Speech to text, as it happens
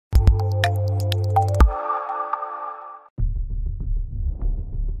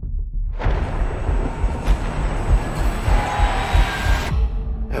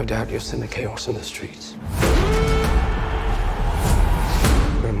doubt you'll send the chaos in the streets.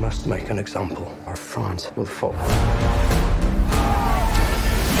 We must make an example, or France will fall.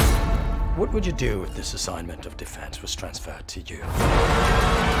 What would you do if this assignment of defense was transferred to you?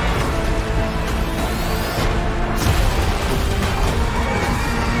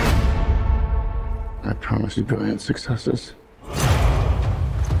 I promise you brilliant successes.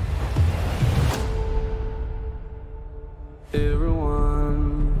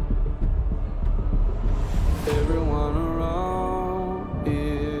 Everyone around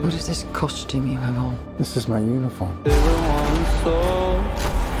is. What is this costume you have on? This is my uniform. Everyone so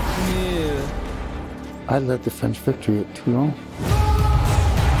near. I led the French victory at Toulon.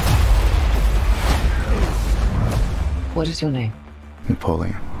 What is your name?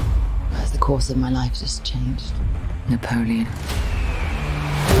 Napoleon. The course of my life just changed. Napoleon.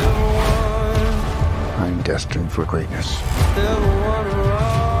 I'm destined for greatness.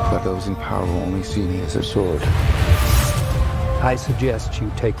 But those in power will only see me as a sword. I suggest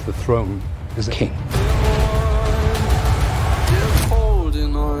you take the throne as a king.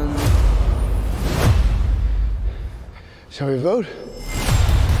 Holding on. Shall we vote?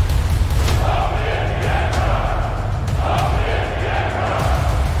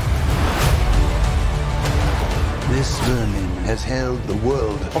 This vermin has held the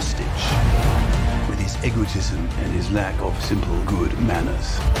world hostage with his egotism and his lack of simple good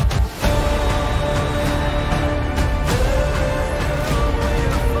manners.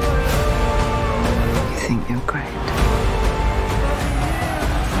 You think you're great.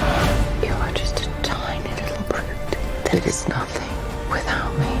 You are just a tiny little brute that is nothing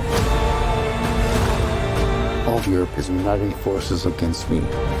without me. All of Europe is uniting forces against me.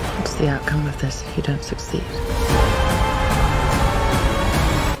 What's the outcome of this if you don't succeed?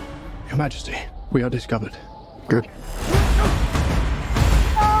 Your Majesty, we are discovered. Good.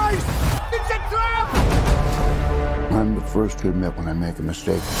 It's a trap! I'm the first to admit when I make a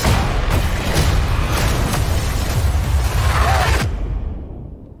mistake.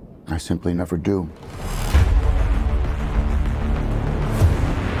 I simply never do.